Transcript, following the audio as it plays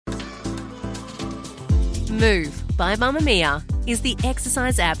Move by Mamamia is the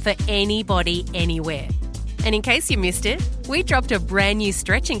exercise app for anybody, anywhere. And in case you missed it, we dropped a brand new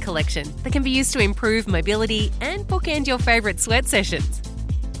stretching collection that can be used to improve mobility and bookend your favourite sweat sessions.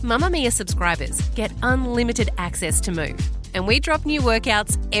 Mamamia subscribers get unlimited access to Move, and we drop new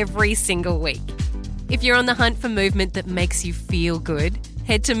workouts every single week. If you're on the hunt for movement that makes you feel good,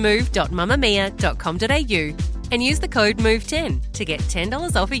 head to move.mamamia.com.au and use the code MOVE10 to get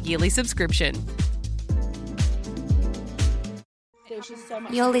 $10 off a yearly subscription.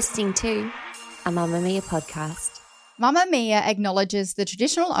 You're listening to a Mamamia podcast. Mamamia acknowledges the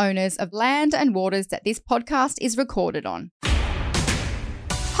traditional owners of land and waters that this podcast is recorded on.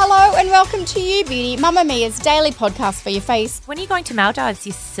 Hello and welcome to You Beauty, Mamamia's daily podcast for your face. When are you going to Maldives,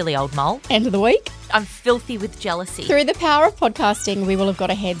 you silly old mole? End of the week. I'm filthy with jealousy. Through the power of podcasting, we will have got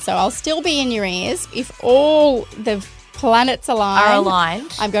ahead, so I'll still be in your ears. If all the planets Are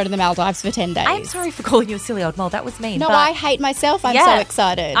aligned. I'm going to the Maldives for 10 days. I'm sorry for calling you a silly old mole. That was mean. No, but I hate myself. I'm yeah, so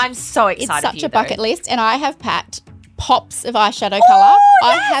excited. I'm so excited. It's such for you, a bucket though. list, and I have packed pops of eyeshadow colour.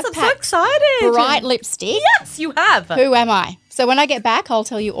 I have I'm so packed excited. bright lipstick. Yes, you have. Who am I? So when I get back, I'll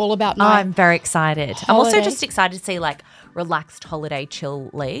tell you all about my I'm very excited. I'm also holiday. just excited to see like relaxed holiday chill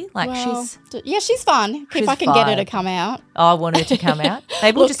Lee. Like she's fun. she's If I can get her to vibe. come out. I want her to come out.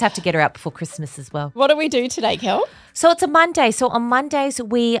 Maybe we'll just have to get her out before Christmas as well. What do we do today, Kel? So it's a Monday. So on Mondays,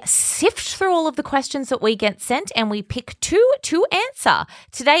 we sift through all of the questions that we get sent and we pick two to answer.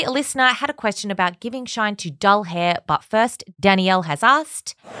 Today, a listener had a question about giving shine to dull hair. But first, Danielle has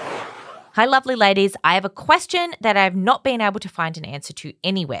asked, hi, lovely ladies. I have a question that I've not been able to find an answer to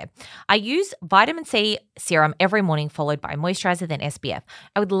anywhere. I use vitamin C serum every morning followed by moisturizer, then SPF.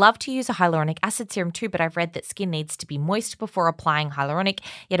 I would love to use a hyaluronic acid serum too, but I've read that skin needs to be moist before applying hyaluronic,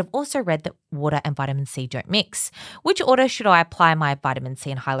 yet I've also read that water and vitamin C don't mix. Which order should I apply my vitamin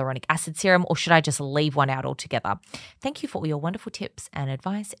C and hyaluronic acid serum, or should I just leave one out altogether? Thank you for all your wonderful tips and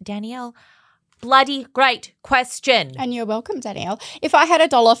advice, Danielle. Bloody great question. And you're welcome, Danielle. If I had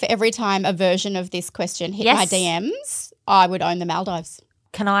 $1 for every time a version of this question hit my Yes. DMs, I would own the Maldives.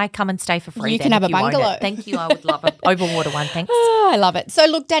 Can I come and stay for free? You then can have if a you own it? bungalow. Thank you. I would love an overwater one. Thanks. Oh, I love it. So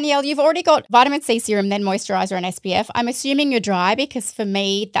look, Danielle, you've already got vitamin C serum, then moisturizer and SPF. I'm assuming you're dry because for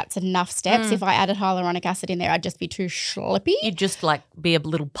me, that's enough steps. If I added hyaluronic acid in there, I'd just be too schlippy. You'd just like be a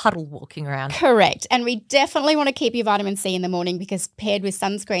little puddle walking around. Correct. And we definitely want to keep your vitamin C in the morning because paired with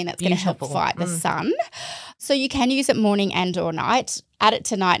sunscreen, that's going to help Beautiful. fight the sun. So you can use it morning and or night. Add it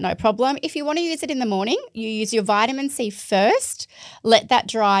tonight, no problem. If you want to use it in the morning, you use your vitamin C first, let that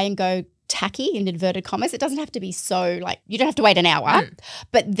dry and go tacky in inverted commas. It doesn't have to be so you don't have to wait an hour,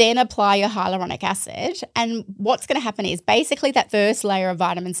 but then apply your hyaluronic acid. And what's going to happen is basically that first layer of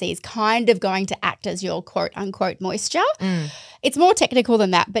vitamin C is kind of going to act as your quote unquote moisture. It's more technical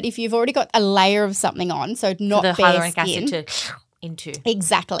than that, but if you've already got a layer of something on, so not the bare hyaluronic skin, acid to into.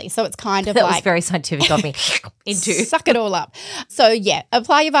 Exactly. So it's kind of That was like very scientific of me. Into. suck it all up. So yeah,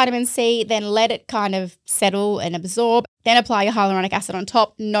 apply your vitamin C, then let it kind of settle and absorb. Then apply your hyaluronic acid on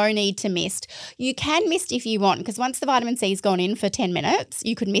top. No need to mist. You can mist if you want because once the vitamin C's gone in for 10 minutes,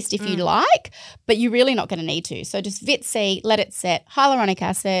 you could mist if you like, but you're really not going to need to. So just Vit C, let it set, hyaluronic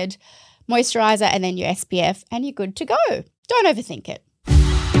acid, moisturizer, and then your SPF, and you're good to go. Don't overthink it.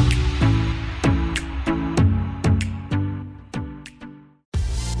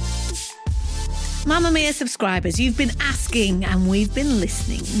 Mamamia subscribers, you've been asking and we've been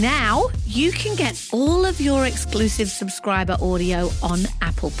listening. Now you can get all of your exclusive subscriber audio on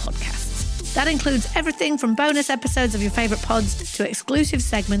Apple Podcasts. That includes everything from bonus episodes of your favourite pods to exclusive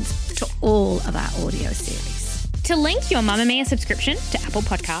segments to all of our audio series. To link your Mamamia subscription to Apple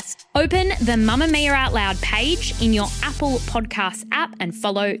Podcasts, open the Mamamia Out Loud page in your Apple Podcasts app and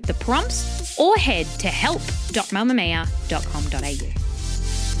follow the prompts, or head to help.mamamia.com.au.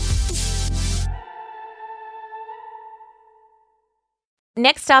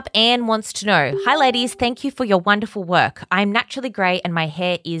 Next up, Anne wants to know, hi ladies, thank you for your wonderful work. I am naturally grey and my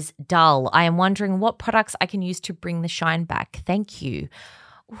hair is dull. I am wondering what products I can use to bring the shine back. Thank you.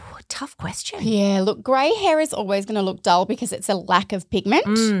 Ooh, tough question. Yeah, look, grey hair is always going to look dull because it's a lack of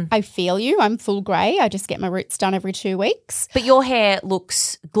pigment. I feel you. I'm full grey. I just get my roots done every 2 weeks. But your hair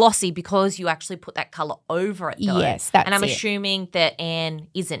looks glossy because you actually put that colour over it though. Yes, that's And I'm it. assuming that Anne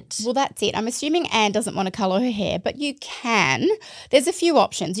isn't. Well, that's it. I'm assuming Anne doesn't want to colour her hair, but you can. There's a few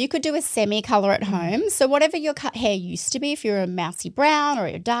options. You could do a semi-colour at home. So whatever your hair used to be, if you're a mousy brown or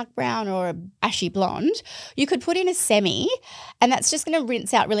a dark brown or a ashy blonde, you could put in a semi and that's just going to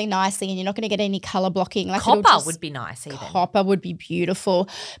rinse out really nicely and you're not going to get any colour blocking. Like Copper would be nice even. Copper would be beautiful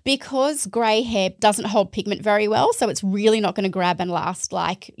because grey hair doesn't hold pigment very well, so it's really not going to grab and last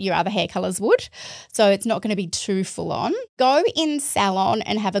like like your other hair colours would. So it's not going to be too full on. Go in salon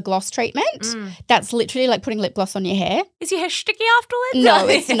and have a gloss treatment. That's literally like putting lip gloss on your hair. Is your hair sticky afterwards? No,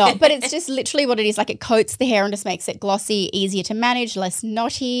 it's not. But it's just literally what it is. Like it coats the hair and just makes it glossy, easier to manage, less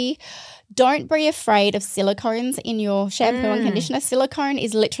knotty. Don't be afraid of silicones in your shampoo and conditioner. Silicone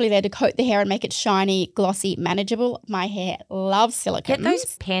is literally there to coat the hair and make it shiny, glossy, manageable. My hair loves silicones. Get those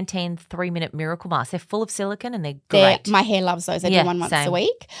Pantene 3-minute Miracle Masks. They're full of silicone and they're great. My hair loves those. I do one once a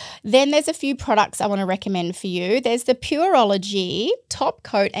week. Then there's a few products I want to recommend for you. There's the Pureology Top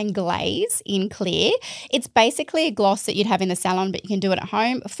Coat and Glaze in clear. It's basically a gloss that you'd have in the salon, but you can do it at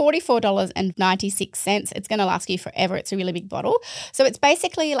home. $44.96. It's going to last you forever. It's a really big bottle. So it's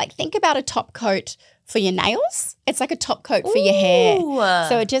basically like, think about a top coat for your nails. It's like a top coat for your hair.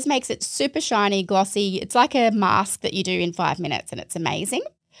 So it just makes it super shiny, glossy. It's like a mask that you do in 5 minutes and it's amazing.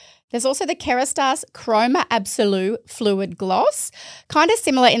 There's also the Kerastase Chroma Absolute Fluid Gloss, kind of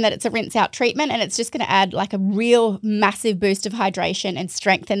similar in that it's a rinse out treatment and it's just going to add like a real massive boost of hydration and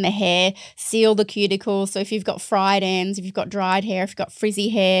strengthen the hair, seal the cuticles. So if you've got fried ends, if you've got dried hair, if you've got frizzy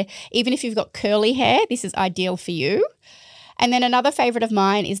hair, even if you've got curly hair, this is ideal for you. And then another favourite of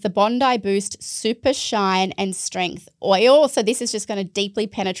mine is the Bondi Boost Super Shine and Strength Oil. So this is just going to deeply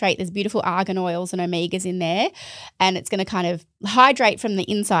penetrate. There's beautiful argan oils and omegas in there, and it's going to kind of hydrate from the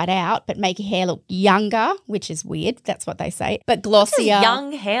inside out but make your hair look younger, which is weird. That's what they say. But glossier. What does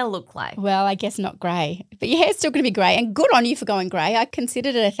young hair look like? Well, I guess not grey. But your hair's still going to be grey, and good on you for going grey. I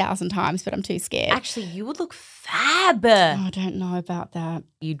considered it 1,000 times, but I'm too scared. Actually, you would look fab. Oh, I don't know about that.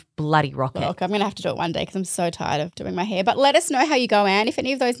 You'd bloody rock it. Look, I'm going to have to do it one day because I'm so tired of doing my hair. But let us know how you go, Anne. If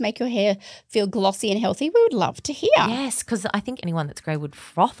any of those make your hair feel glossy and healthy, we would love to hear. Yes, because I think anyone that's grey would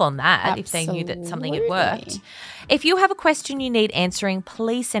froth on that. Absolutely. If they knew that something had worked. If you have a question you need answering,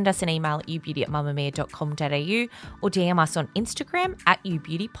 please send us an email at youbeauty@mamamia.com.au or DM us on Instagram at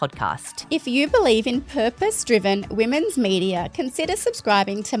youbeautypodcast. If you believe in purpose-driven women's media, consider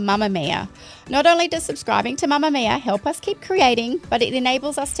subscribing to Mamamia. Not only does subscribing to Mamamia help us keep creating, but it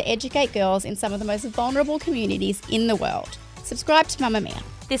enables us to educate girls in some of the most vulnerable communities in the world. Subscribe to Mamamia.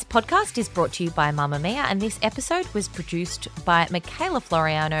 This podcast is brought to you by Mamamia, and this episode was produced by Michaela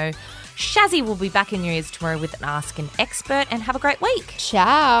Floriano. Shazzy will be back in your ears tomorrow with an Ask an Expert, and have a great week.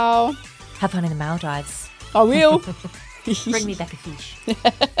 Ciao. Have fun in the Maldives. I will. Bring me back a fish.